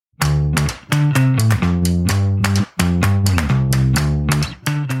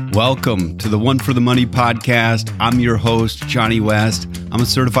Welcome to the One for the Money podcast. I'm your host, Johnny West. I'm a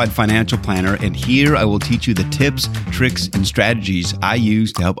certified financial planner, and here I will teach you the tips, tricks, and strategies I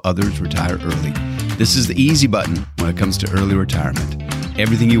use to help others retire early. This is the easy button when it comes to early retirement.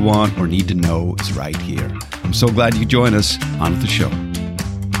 Everything you want or need to know is right here. I'm so glad you join us. On with the show.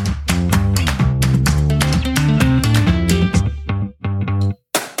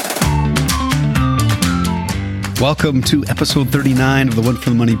 Welcome to episode 39 of the One for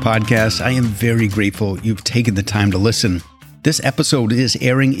the Money podcast. I am very grateful you've taken the time to listen. This episode is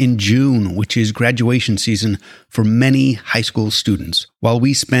airing in June, which is graduation season for many high school students. While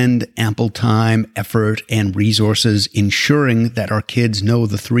we spend ample time, effort, and resources ensuring that our kids know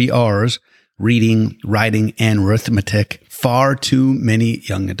the 3 R's, reading, writing, and arithmetic, far too many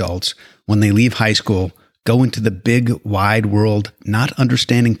young adults, when they leave high school, go into the big, wide world not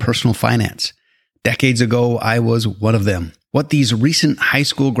understanding personal finance. Decades ago, I was one of them. What these recent high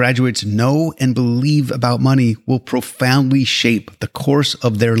school graduates know and believe about money will profoundly shape the course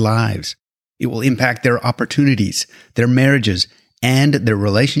of their lives. It will impact their opportunities, their marriages, and their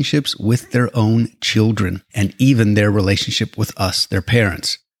relationships with their own children, and even their relationship with us, their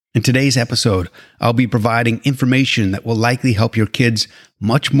parents. In today's episode, I'll be providing information that will likely help your kids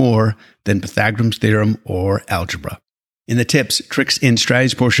much more than Pythagoras' theorem or algebra. In the tips, tricks, and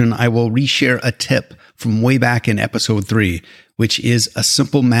strategies portion, I will reshare a tip from way back in episode 3, which is a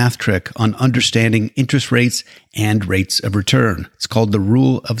simple math trick on understanding interest rates and rates of return. It's called the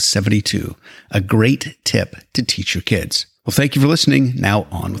Rule of 72, a great tip to teach your kids. Well, thank you for listening. Now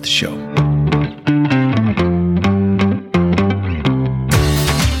on with the show.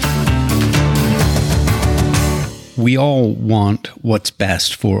 We all want what's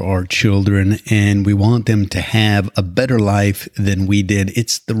best for our children, and we want them to have a better life than we did.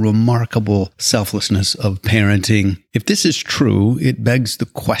 It's the remarkable selflessness of parenting. If this is true, it begs the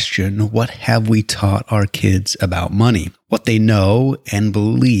question, what have we taught our kids about money? What they know and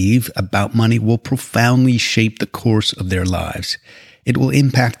believe about money will profoundly shape the course of their lives. It will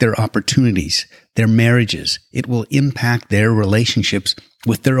impact their opportunities, their marriages. It will impact their relationships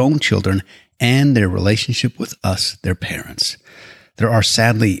with their own children and their relationship with us, their parents. There are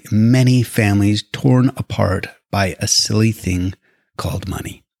sadly many families torn apart by a silly thing called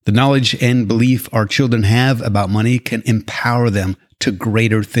money. The knowledge and belief our children have about money can empower them to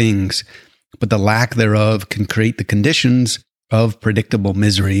greater things, but the lack thereof can create the conditions of predictable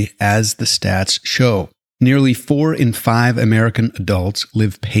misery, as the stats show. Nearly 4 in 5 American adults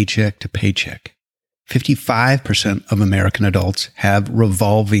live paycheck to paycheck. 55% of American adults have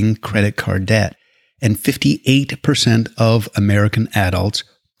revolving credit card debt, and 58% of American adults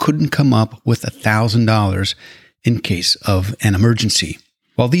couldn't come up with $1,000 in case of an emergency.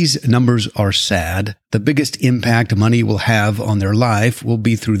 While these numbers are sad, the biggest impact money will have on their life will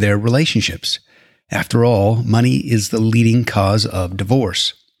be through their relationships. After all, money is the leading cause of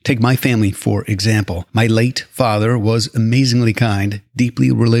divorce. Take my family, for example. My late father was amazingly kind,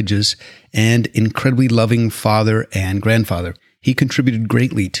 deeply religious, and incredibly loving father and grandfather. He contributed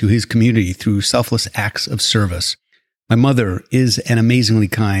greatly to his community through selfless acts of service. My mother is an amazingly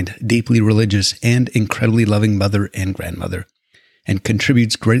kind, deeply religious, and incredibly loving mother and grandmother, and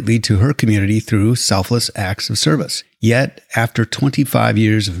contributes greatly to her community through selfless acts of service. Yet, after 25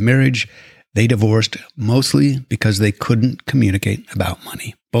 years of marriage, they divorced mostly because they couldn't communicate about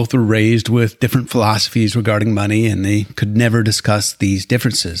money. Both were raised with different philosophies regarding money, and they could never discuss these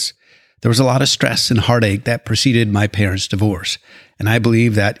differences. There was a lot of stress and heartache that preceded my parents' divorce, and I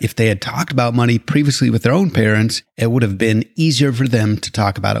believe that if they had talked about money previously with their own parents, it would have been easier for them to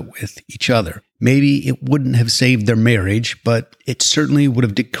talk about it with each other. Maybe it wouldn't have saved their marriage, but it certainly would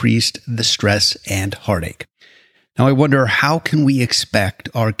have decreased the stress and heartache. Now, I wonder, how can we expect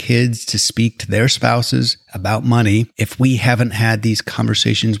our kids to speak to their spouses about money if we haven't had these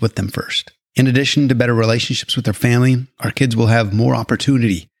conversations with them first? In addition to better relationships with their family, our kids will have more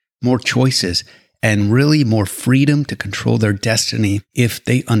opportunity, more choices, and really more freedom to control their destiny if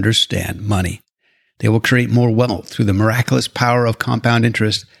they understand money. They will create more wealth through the miraculous power of compound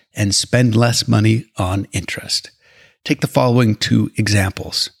interest and spend less money on interest. Take the following 2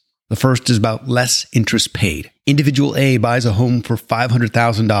 examples. The first is about less interest paid. Individual A buys a home for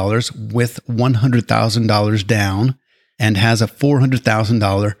 $500,000 with $100,000 down and has a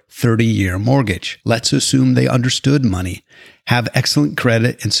 $400,000 30-year mortgage. Let's assume they understood money, have excellent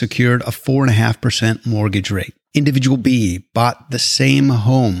credit, and secured a 4.5% mortgage rate. Individual B bought the same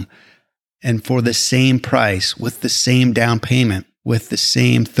home and for the same price with the same down payment with the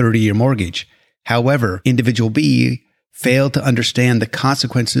same 30-year mortgage. However, individual B failed to understand the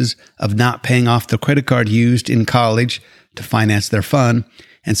consequences of not paying off the credit card used in college to finance their fund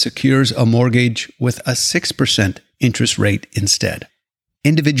and secures a mortgage with a 6% interest rate instead.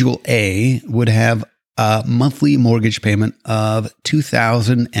 Individual A would have a monthly mortgage payment of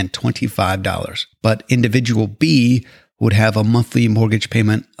 $2,025, but individual B would have a monthly mortgage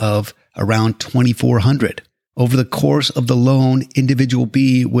payment of around $2,400. Over the course of the loan, individual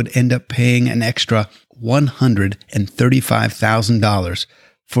B would end up paying an extra $135,000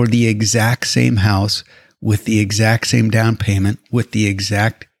 for the exact same house with the exact same down payment with the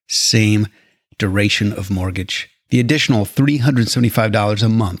exact same duration of mortgage. The additional $375 a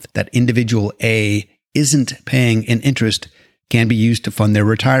month that individual A isn't paying in interest can be used to fund their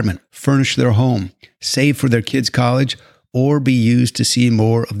retirement, furnish their home, save for their kids' college, or be used to see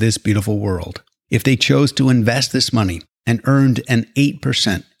more of this beautiful world. If they chose to invest this money and earned an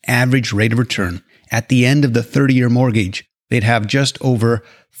 8% average rate of return at the end of the 30-year mortgage, they'd have just over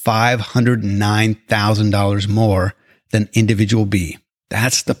 $509,000 more than individual B.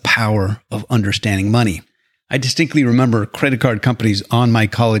 That's the power of understanding money. I distinctly remember credit card companies on my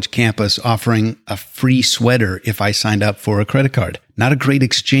college campus offering a free sweater if I signed up for a credit card. Not a great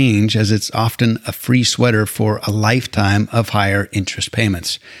exchange, as it's often a free sweater for a lifetime of higher interest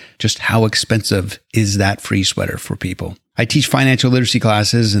payments. Just how expensive is that free sweater for people? I teach financial literacy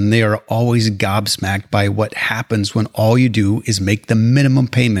classes, and they are always gobsmacked by what happens when all you do is make the minimum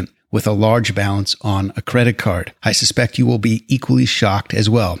payment with a large balance on a credit card. I suspect you will be equally shocked as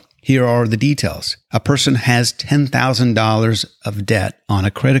well. Here are the details. A person has $10,000 of debt on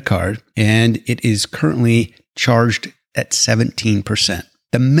a credit card, and it is currently charged at 17%.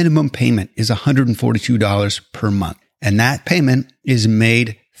 The minimum payment is $142 per month, and that payment is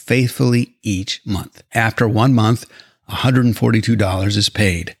made faithfully each month. After 1 month, $142 is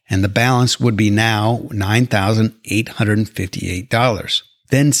paid, and the balance would be now $9,858.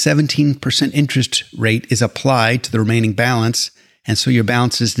 Then 17% interest rate is applied to the remaining balance, and so your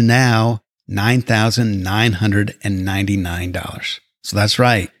balance is now $9,999. So that's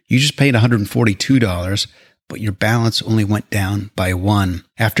right. You just paid $142, but your balance only went down by $1.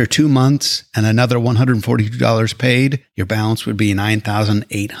 After 2 months and another $142 paid, your balance would be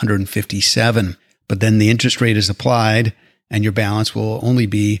 $9,857. But then the interest rate is applied, and your balance will only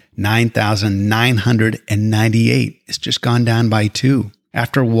be $9,998. It's just gone down by 2.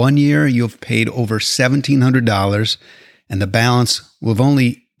 After 1 year, you have paid over $1,700, and the balance will have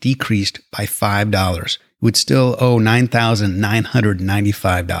only decreased by $5. You would still owe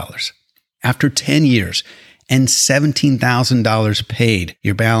 $9,995. After 10 years and $17,000 paid,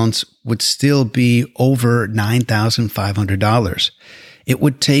 your balance would still be over $9,500. It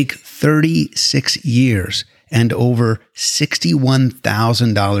would take 36 years and over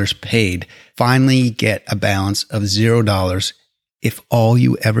 $61,000 paid finally get a balance of $0 if all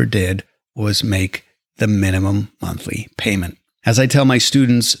you ever did was make the minimum monthly payment. As I tell my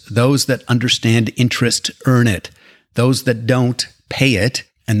students, those that understand interest earn it. Those that don't pay it.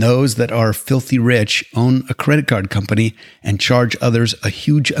 And those that are filthy rich own a credit card company and charge others a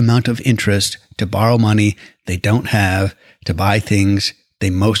huge amount of interest to borrow money they don't have to buy things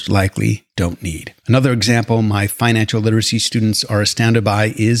they most likely don't need. Another example my financial literacy students are astounded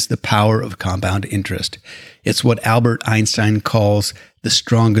by is the power of compound interest. It's what Albert Einstein calls the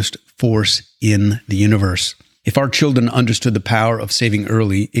strongest force in the universe. If our children understood the power of saving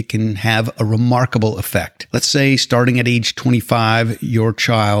early, it can have a remarkable effect. Let's say starting at age 25, your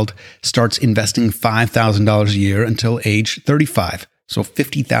child starts investing $5,000 a year until age 35, so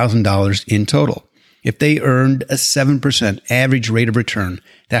 $50,000 in total. If they earned a 7% average rate of return,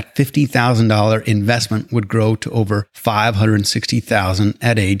 that $50,000 investment would grow to over $560,000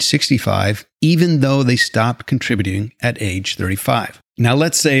 at age 65, even though they stopped contributing at age 35. Now,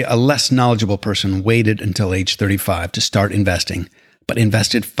 let's say a less knowledgeable person waited until age 35 to start investing, but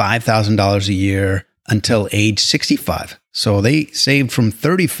invested $5,000 a year until age 65. So they saved from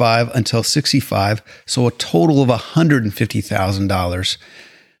 35 until 65, so a total of $150,000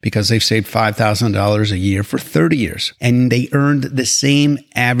 because they've saved $5,000 a year for 30 years. And they earned the same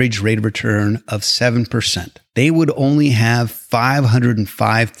average rate of return of 7%. They would only have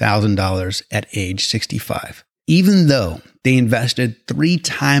 $505,000 at age 65. Even though they invested 3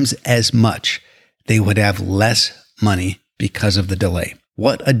 times as much, they would have less money because of the delay.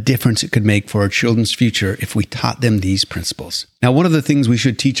 What a difference it could make for our children's future if we taught them these principles. Now, one of the things we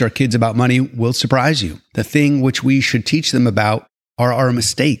should teach our kids about money will surprise you. The thing which we should teach them about are our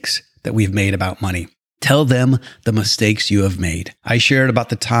mistakes that we've made about money. Tell them the mistakes you have made. I shared about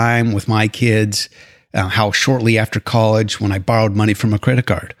the time with my kids, how shortly after college when I borrowed money from a credit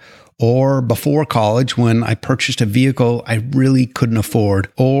card, or before college when I purchased a vehicle I really couldn't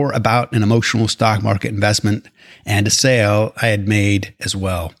afford, or about an emotional stock market investment and a sale I had made as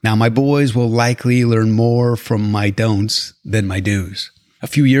well. Now, my boys will likely learn more from my don'ts than my do's. A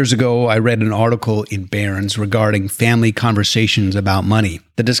few years ago, I read an article in Barron's regarding family conversations about money.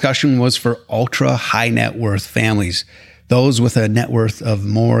 The discussion was for ultra high net worth families, those with a net worth of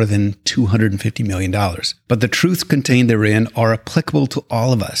more than $250 million. But the truths contained therein are applicable to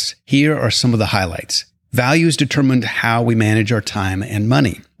all of us. Here are some of the highlights. Values determine how we manage our time and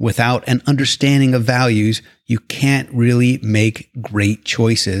money. Without an understanding of values, you can't really make great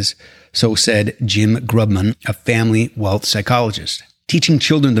choices, so said Jim Grubman, a family wealth psychologist. Teaching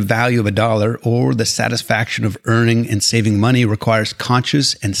children the value of a dollar or the satisfaction of earning and saving money requires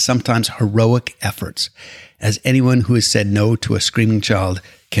conscious and sometimes heroic efforts, as anyone who has said no to a screaming child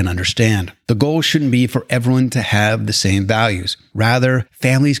can understand. The goal shouldn't be for everyone to have the same values. Rather,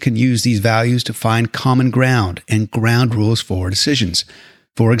 families can use these values to find common ground and ground rules for decisions.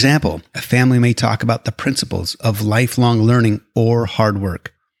 For example, a family may talk about the principles of lifelong learning or hard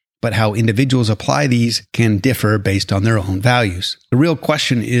work, but how individuals apply these can differ based on their own values. The real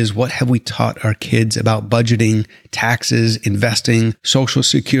question is, what have we taught our kids about budgeting, taxes, investing, Social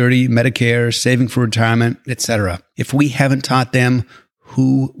Security, Medicare, saving for retirement, etc.? If we haven't taught them,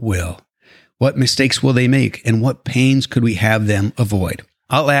 who will? What mistakes will they make, and what pains could we have them avoid?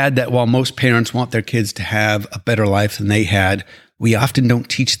 I'll add that while most parents want their kids to have a better life than they had, we often don't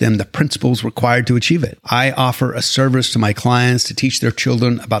teach them the principles required to achieve it. I offer a service to my clients to teach their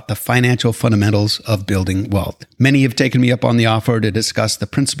children about the financial fundamentals of building wealth. Many have taken me up on the offer to discuss the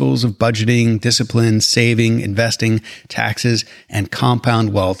principles of budgeting, discipline, saving, investing, taxes, and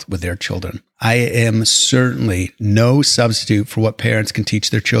compound wealth with their children. I am certainly no substitute for what parents can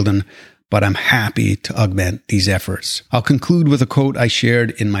teach their children, but I'm happy to augment these efforts. I'll conclude with a quote I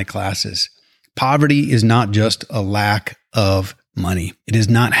shared in my classes. Poverty is not just a lack of money. It is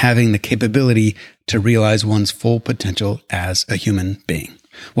not having the capability to realize one's full potential as a human being.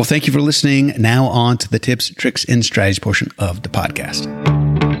 Well, thank you for listening. Now on to the tips, tricks, and strategies portion of the podcast.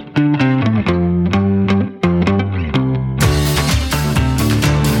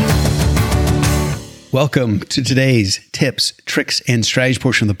 Welcome to today's tips, tricks, and strategies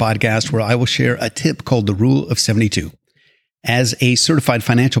portion of the podcast, where I will share a tip called the Rule of 72. As a certified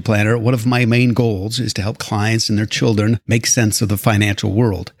financial planner, one of my main goals is to help clients and their children make sense of the financial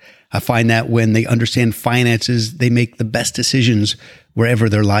world. I find that when they understand finances, they make the best decisions wherever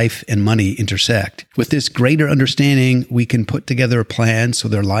their life and money intersect. With this greater understanding, we can put together a plan so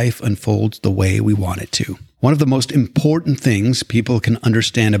their life unfolds the way we want it to. One of the most important things people can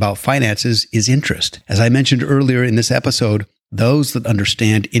understand about finances is interest. As I mentioned earlier in this episode, those that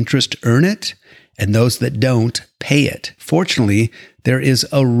understand interest earn it, and those that don't pay it. Fortunately, there is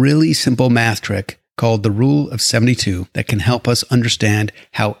a really simple math trick called the Rule of 72 that can help us understand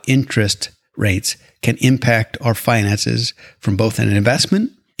how interest rates can impact our finances from both an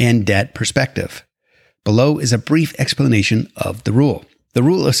investment and debt perspective. Below is a brief explanation of the rule. The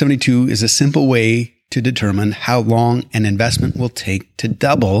Rule of 72 is a simple way to determine how long an investment will take to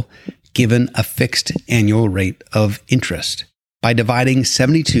double given a fixed annual rate of interest. By dividing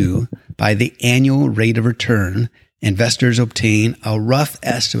 72 by the annual rate of return, investors obtain a rough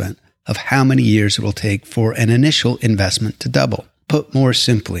estimate of how many years it will take for an initial investment to double. Put more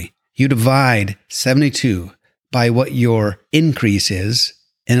simply, you divide 72 by what your increase is,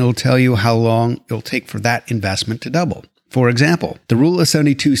 and it will tell you how long it will take for that investment to double. For example, the Rule of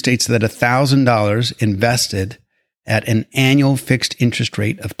 72 states that $1,000 invested at an annual fixed interest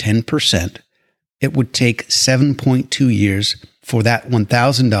rate of 10%, it would take 7.2 years for that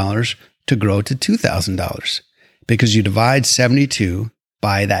 $1,000 to grow to $2,000, because you divide 72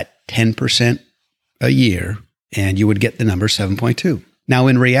 by that 10% a year, and you would get the number 7.2. Now,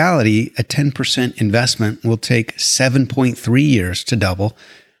 in reality, a 10% investment will take 7.3 years to double,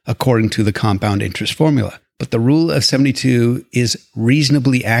 according to the compound interest formula. But the Rule of 72 is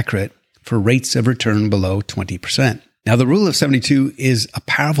reasonably accurate for rates of return below 20%. Now, the Rule of 72 is a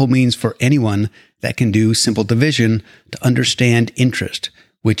powerful means for anyone that can do simple division to understand interest,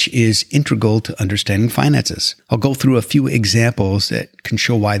 which is integral to understanding finances. I'll go through a few examples that can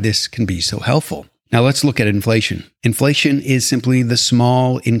show why this can be so helpful. Now, let's look at inflation. Inflation is simply the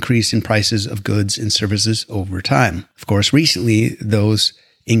small increase in prices of goods and services over time. Of course, recently, those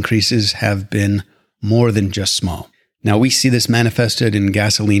increases have been more than just small. Now, we see this manifested in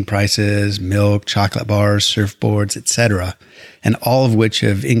gasoline prices, milk, chocolate bars, surfboards, etc., and all of which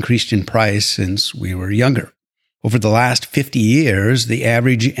have increased in price since we were younger. Over the last 50 years, the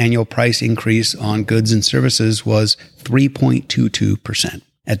average annual price increase on goods and services was 3.22%.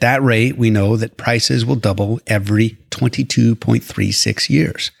 At that rate, we know that prices will double every 22.36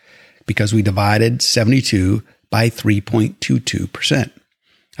 years because we divided 72 by 3.22%.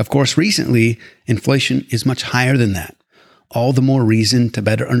 Of course, recently, inflation is much higher than that. All the more reason to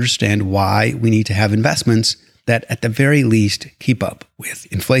better understand why we need to have investments that, at the very least, keep up with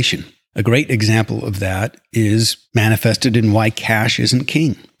inflation. A great example of that is manifested in why cash isn't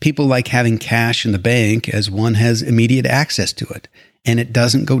king. People like having cash in the bank as one has immediate access to it, and it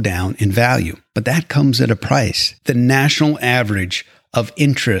doesn't go down in value. But that comes at a price. The national average of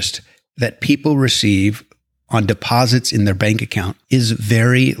interest that people receive on deposits in their bank account is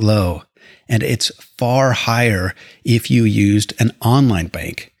very low, and it's far higher if you used an online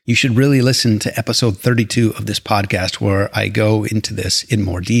bank. You should really listen to episode 32 of this podcast where I go into this in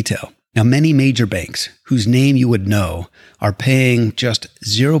more detail. Now, many major banks, whose name you would know, are paying just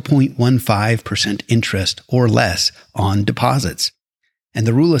 0.15% interest or less on deposits. And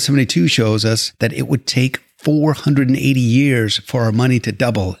the rule of 72 shows us that it would take 480 years for our money to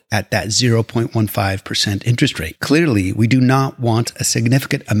double at that 0.15% interest rate. Clearly, we do not want a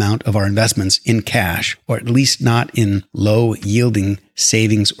significant amount of our investments in cash, or at least not in low-yielding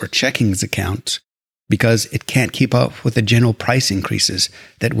savings or checkings accounts, because it can't keep up with the general price increases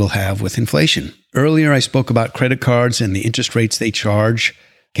that we'll have with inflation. Earlier, I spoke about credit cards and the interest rates they charge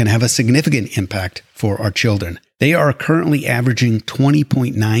can have a significant impact for our children. They are currently averaging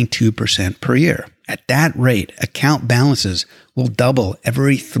 20.92% per year. At that rate, account balances will double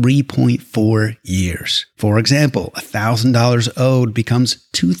every 3.4 years. For example, $1,000 owed becomes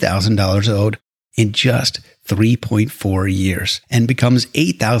 $2,000 owed in just 3.4 years and becomes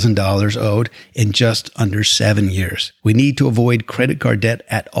 $8,000 owed in just under 7 years. We need to avoid credit card debt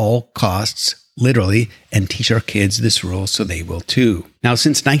at all costs, literally, and teach our kids this rule so they will too. Now,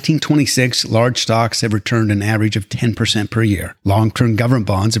 since 1926, large stocks have returned an average of 10% per year. Long-term government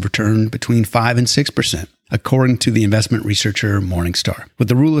bonds have returned between 5 and 6%, according to the investment researcher Morningstar. With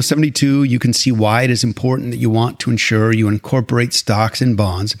the rule of 72, you can see why it is important that you want to ensure you incorporate stocks and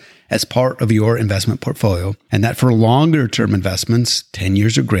bonds as part of your investment portfolio, and that for longer-term investments, 10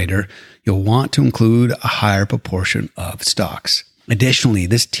 years or greater, you'll want to include a higher proportion of stocks. Additionally,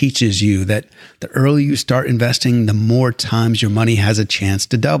 this teaches you that the earlier you start investing, the more times your money has a chance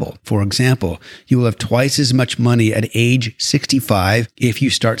to double. For example, you will have twice as much money at age 65 if you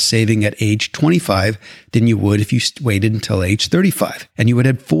start saving at age 25 than you would if you waited until age 35. And you would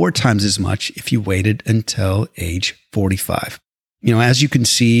have 4 times as much if you waited until age 45. You know, as you can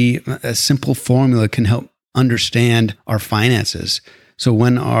see, a simple formula can help understand our finances. So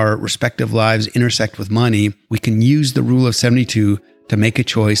when our respective lives intersect with money, we can use the rule of 72 to make a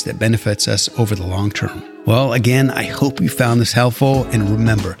choice that benefits us over the long term. Well, again, I hope you found this helpful. And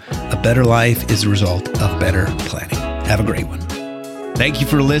remember, a better life is the result of better planning. Have a great one. Thank you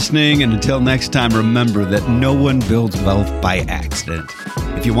for listening. And until next time, remember that no one builds wealth by accident.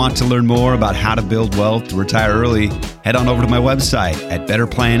 If you want to learn more about how to build wealth to retire early, head on over to my website at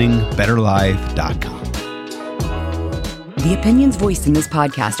betterplanningbetterlife.com. The opinions voiced in this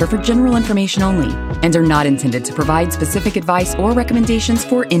podcast are for general information only and are not intended to provide specific advice or recommendations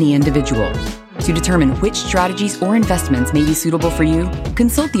for any individual. To determine which strategies or investments may be suitable for you,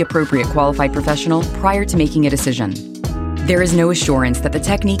 consult the appropriate qualified professional prior to making a decision. There is no assurance that the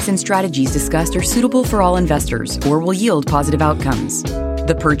techniques and strategies discussed are suitable for all investors or will yield positive outcomes.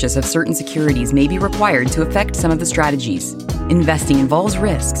 The purchase of certain securities may be required to affect some of the strategies. Investing involves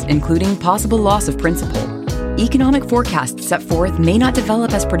risks, including possible loss of principal. Economic forecasts set forth may not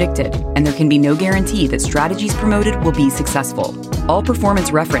develop as predicted, and there can be no guarantee that strategies promoted will be successful. All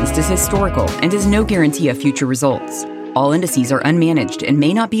performance referenced is historical and is no guarantee of future results. All indices are unmanaged and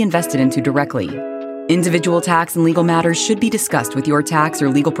may not be invested into directly. Individual tax and legal matters should be discussed with your tax or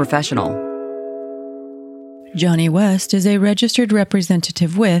legal professional. Johnny West is a registered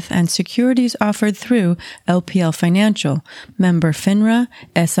representative with and securities offered through LPL Financial, member FINRA,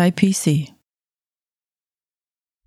 SIPC.